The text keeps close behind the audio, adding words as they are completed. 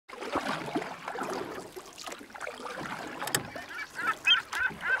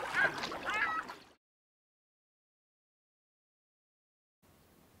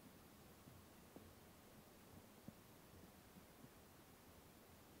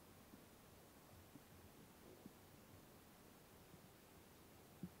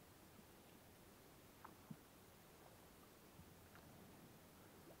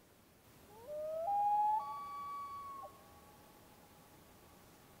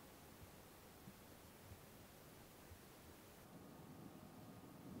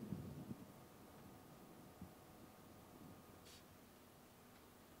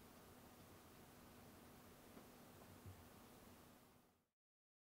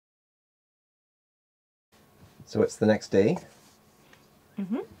So it's the next day.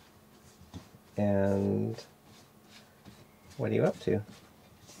 Mm-hmm. And what are you up to?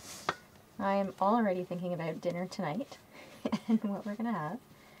 I'm already thinking about dinner tonight and what we're gonna have.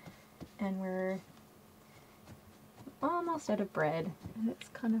 And we're almost out of bread. It's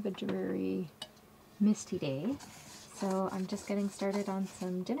kind of a dreary, misty day. So I'm just getting started on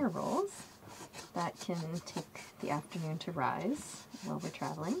some dinner rolls that can take the afternoon to rise while we're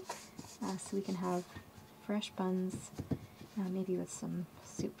traveling. So we can have fresh buns, maybe with some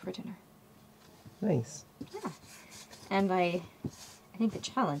soup for dinner. Nice. Yeah. And I think the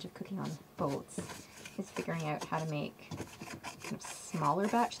challenge of cooking on boats is figuring out how to make kind of smaller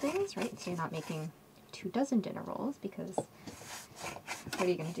batch things, right? So you're not making 24 dinner rolls, because what are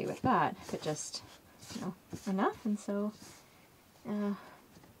you going to do with that? But just, enough. And so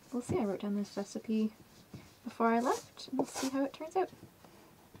we'll see. I wrote down this recipe before I left, and we'll see how it turns out.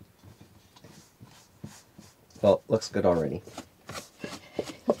 Well, looks good already.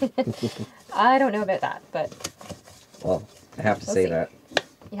 I don't know about that, but well, I have to we'll say see. that.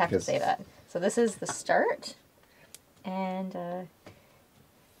 You have to say that. So this is the start, and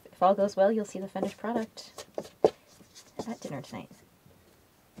if all goes well, you'll see the finished product at dinner tonight.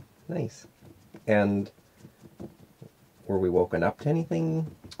 Nice. And were we woken up to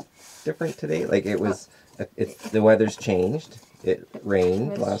anything different today? Like it was, the weather's changed. It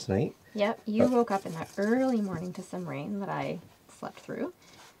rained last night. Yep, you woke up in the early morning to some rain that I slept through.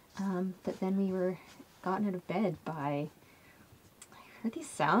 But then we were gotten out of bed by, I heard these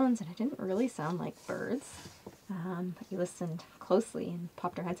sounds, and it didn't really sound like birds. But we listened closely and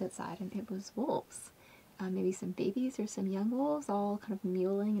popped our heads outside, and it was wolves. Maybe some babies or some young wolves, all kind of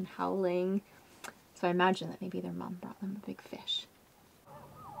mewling and howling. So I imagine that maybe their mom brought them a big fish.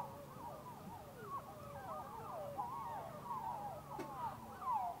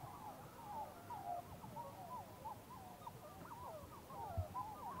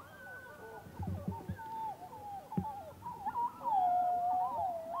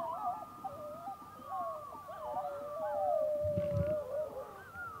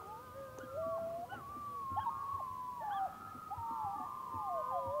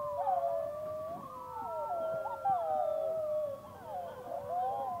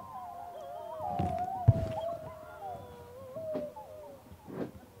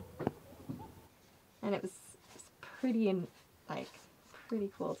 And it was pretty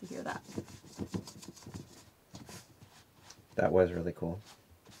cool to hear that. That was really cool.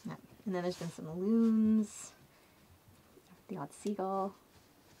 Yeah. And then there's been some loons, the odd seagull.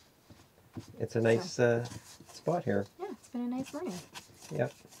 It's a nice spot here. Yeah, it's been a nice morning.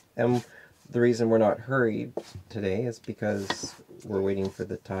 Yep. And the reason we're not hurried today is because we're waiting for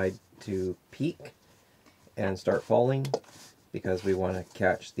the tide to peak and start falling, because we want to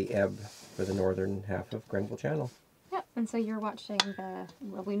catch the ebb for the northern half of Grenville Channel. Yep, and so you're watching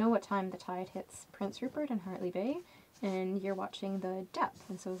we know what time the tide hits Prince Rupert and Hartley Bay, and you're watching the depth.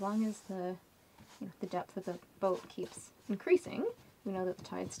 And so as long as the depth of the boat keeps increasing, we know that the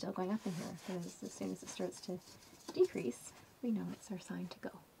tide's still going up in here. Because as soon as it starts to decrease, we know it's our sign to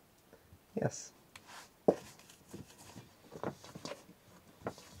go. Yes.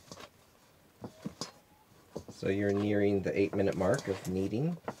 So you're nearing the 8-minute mark of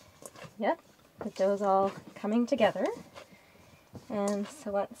kneading. Yep, the dough's all coming together. And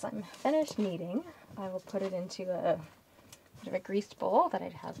so once I'm finished kneading, I will put it into a bit of a greased bowl that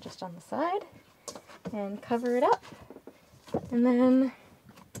I'd have just on the side and cover it up. And then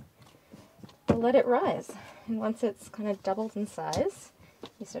I'll let it rise. And once it's kind of doubled in size,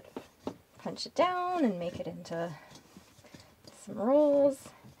 you sort of punch it down and make it into some rolls.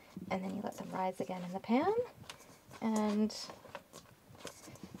 And then you let them rise again in the pan and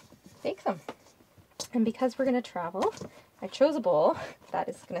bake them. And because we're going to travel, I chose a bowl that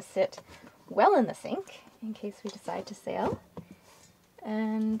is going to sit well in the sink in case we decide to sail.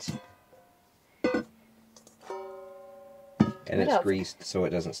 And it's greased so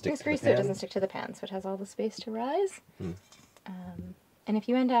it doesn't stick to the pan. It's greased so it doesn't stick to the pan, so it has all the space to rise. And if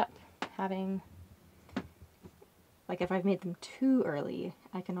you end up having, like if I've made them too early,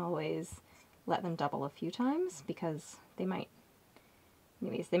 I can always let them double a few times, because they might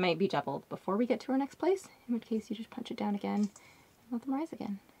be doubled before we get to our next place, in which case you just punch it down again and let them rise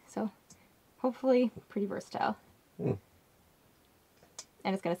again. So hopefully pretty versatile. And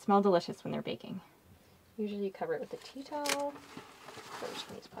it's going to smell delicious when they're baking. Usually you cover it with a tea towel, but we're just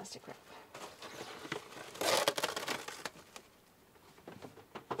going to use plastic wrap.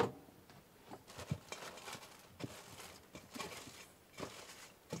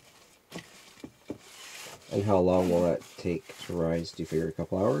 And how long will that take to rise? Do you figure a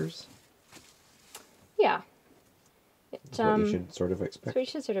couple hours? Yeah, That's what you should sort of That's expect. what you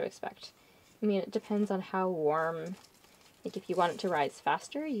should sort of expect. I mean, it depends on how warm. Like if you want it to rise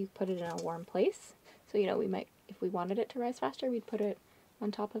faster, you put it in a warm place. So we might, if we wanted it to rise faster, we'd put it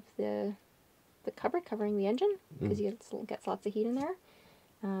on top of the cupboard covering the engine because it gets lots of heat in there.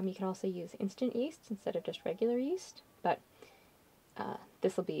 You can also use instant yeast instead of just regular yeast, but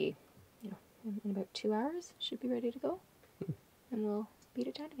this will be, in about 2 hours, should be ready to go, and we'll beat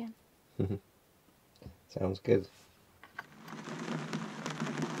it down again. Sounds good.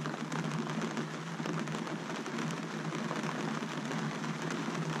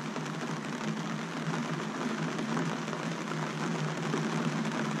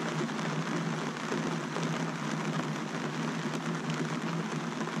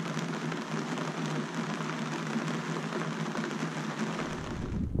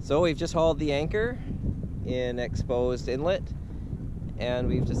 So we've just hauled the anchor in exposed inlet, and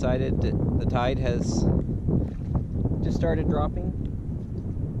we've decided that the tide has just started dropping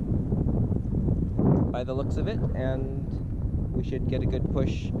by the looks of it, and we should get a good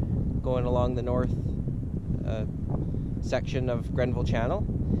push going along the north section of Grenville Channel.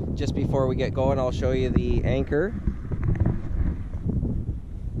 Just before we get going, I'll show you the anchor.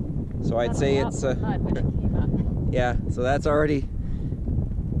 So I'd say it's yeah, so that's already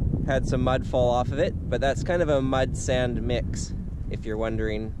had some mud fall off of it, but that's kind of a mud sand mix, if you're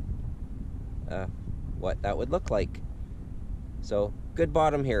wondering what that would look like. So good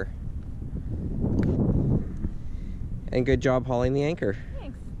bottom here, and good job hauling the anchor.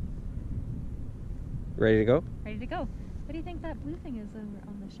 Thanks. Ready to go? Ready to go. What do you think that blue thing is over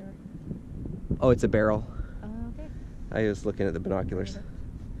on the shore? Oh, it's a barrel. Oh, okay. I was looking at the binoculars.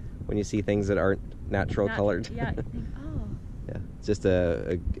 When you see things that aren't natural colored. Yeah, you think, oh. Yeah, it's just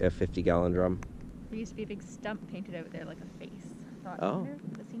a 50-gallon drum. There used to be a big stump painted out there like a face. I thought, Oh.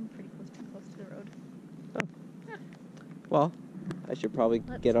 that seemed pretty close to the road. Oh. Yeah. Well, I should probably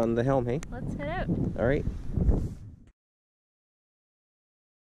get on the helm, hey? Let's head out. All right.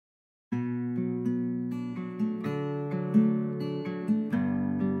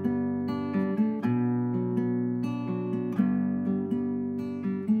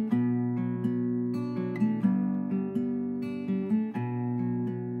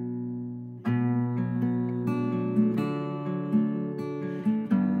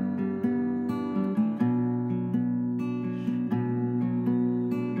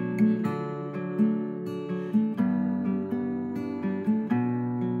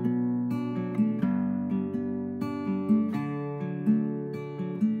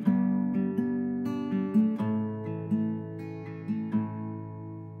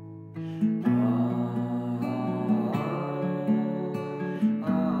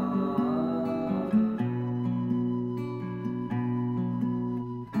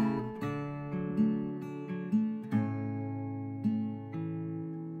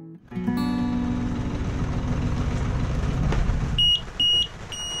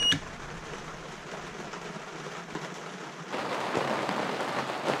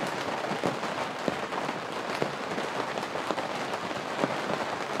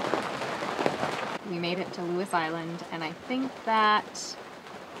 We made it to Lewis Island, and I think that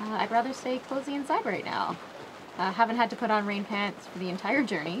I'd rather stay cozy inside right now. Haven't had to put on rain pants for the entire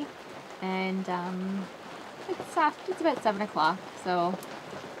journey, and it's about 7 o'clock, so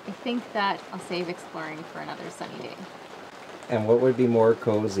I think that I'll save exploring for another sunny day. And what would be more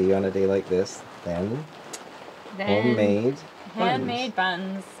cozy on a day like this than homemade handmade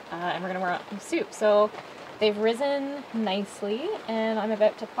buns, and we're gonna warm up soup. So they've risen nicely, and I'm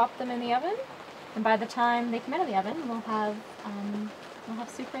about to pop them in the oven. And by the time they come out of the oven, we'll have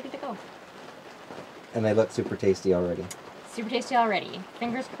soup ready to go. And they look super tasty already. Super tasty already.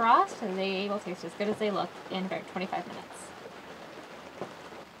 Fingers crossed, they will taste as good as they look in about 25 minutes.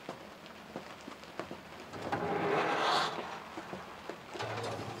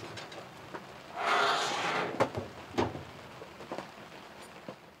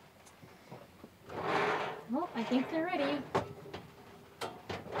 Well, I think they're ready.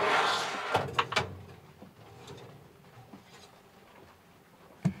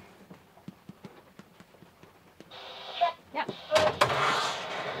 Yeah.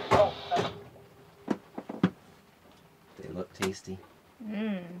 They look tasty.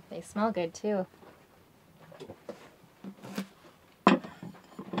 They smell good too.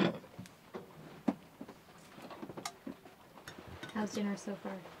 How's dinner so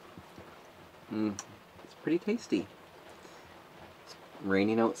far? It's pretty tasty. It's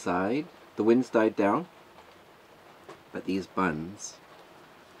raining outside. The wind's died down. But these buns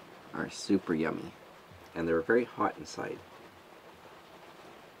are super yummy. And they're very hot inside.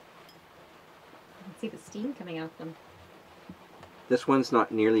 I can see the steam coming out of them. This one's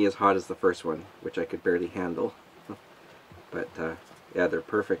not nearly as hot as the first one, which I could barely handle. But yeah, they're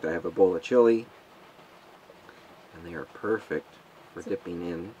perfect. I have a bowl of chili, and they are perfect for dipping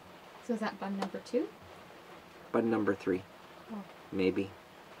in. So is that bun number 2? Bun number 3, maybe.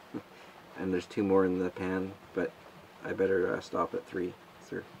 And there's 2 more in the pan, but I better stop at 3.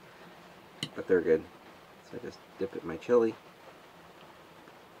 But they're good. So I just dip it in my chili.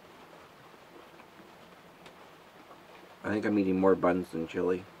 I think I'm eating more buns than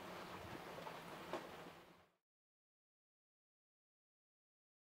chili.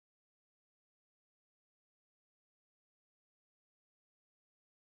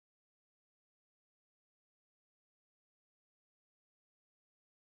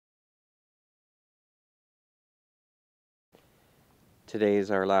 Today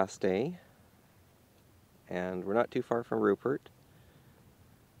is our last day, and we're not too far from Rupert.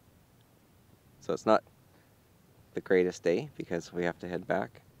 So it's not the greatest day because we have to head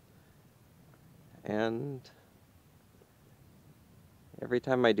back. And every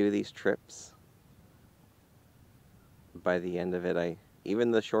time I do these trips, by the end of it,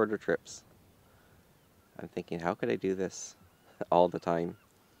 even the shorter trips, I'm thinking, how could I do this all the time?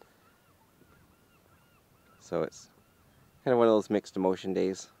 So it's kind of one of those mixed emotion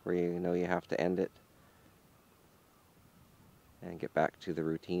days where you know you have to end it and get back to the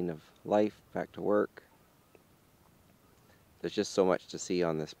routine of life, back to work. There's just so much to see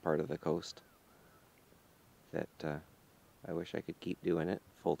on this part of the coast that I wish I could keep doing it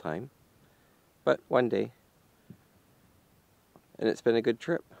full time. But one day. And it's been a good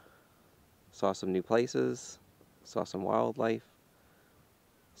trip. Saw some new places, saw some wildlife,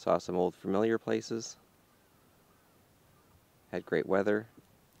 saw some old familiar places, had great weather,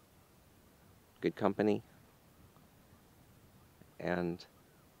 good company, and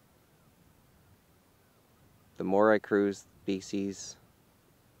the more I cruise BC's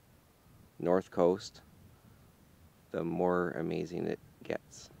north coast, the more amazing it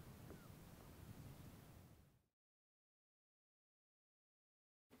gets.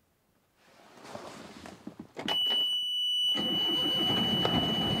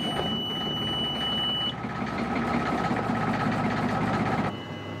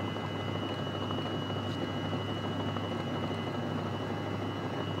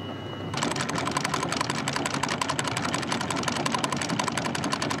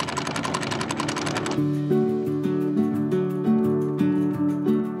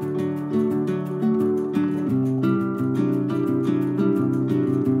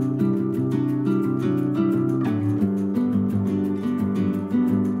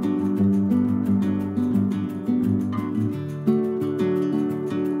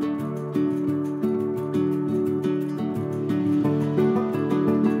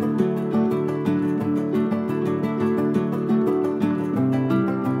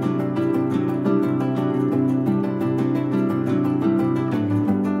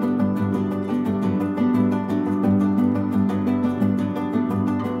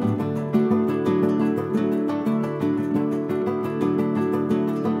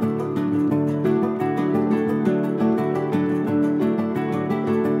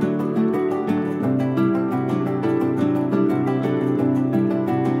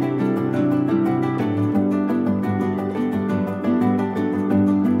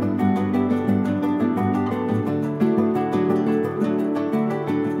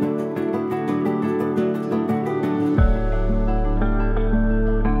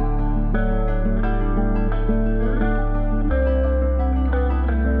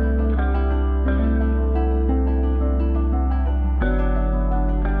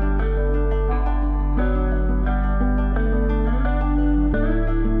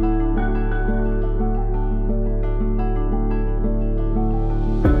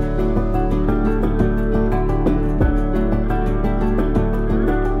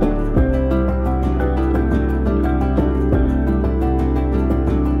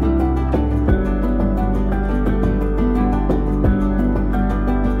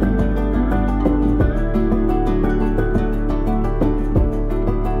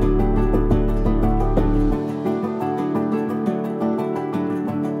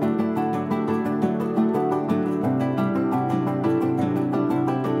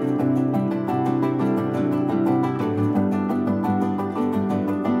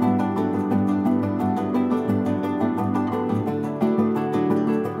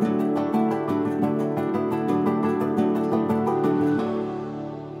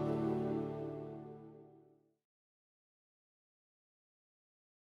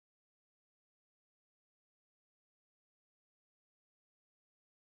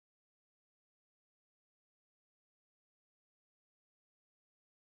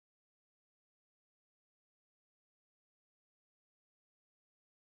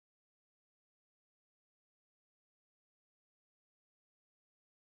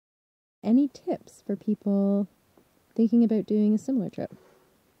 any tips for people thinking about doing a similar trip?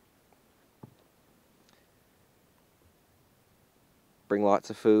 Bring lots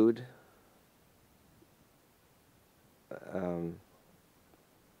of food.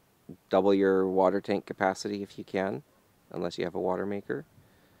 Double your water tank capacity if you can, unless you have a water maker.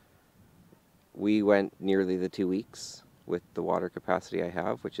 We went nearly the 2 weeks with the water capacity I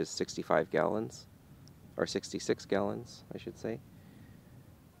have, which is 65 gallons, or 66 gallons, I should say.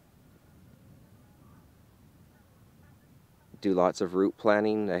 Do lots of route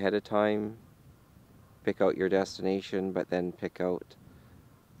planning ahead of time. Pick out your destination, but then pick out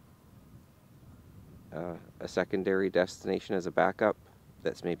a secondary destination as a backup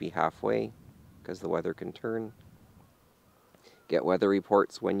that's maybe halfway, because the weather can turn. Get weather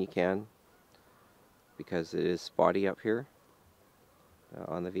reports when you can, because it is spotty up here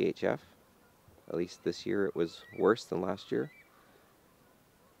on the VHF. At least this year it was worse than last year.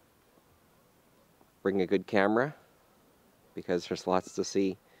 Bring a good camera, because there's lots to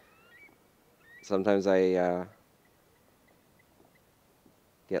see. Sometimes I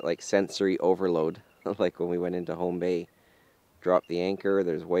get like sensory overload, like when we went into Home Bay. Drop the anchor,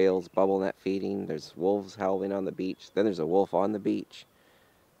 there's whales bubble net feeding, there's wolves howling on the beach, then there's a wolf on the beach,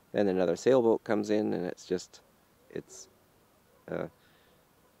 then another sailboat comes in, and it's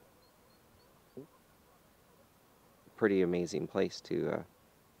pretty amazing place to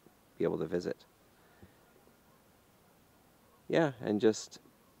be able to visit. Yeah, and just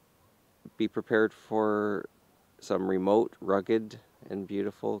be prepared for some remote, rugged, and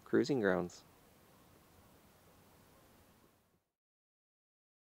beautiful cruising grounds.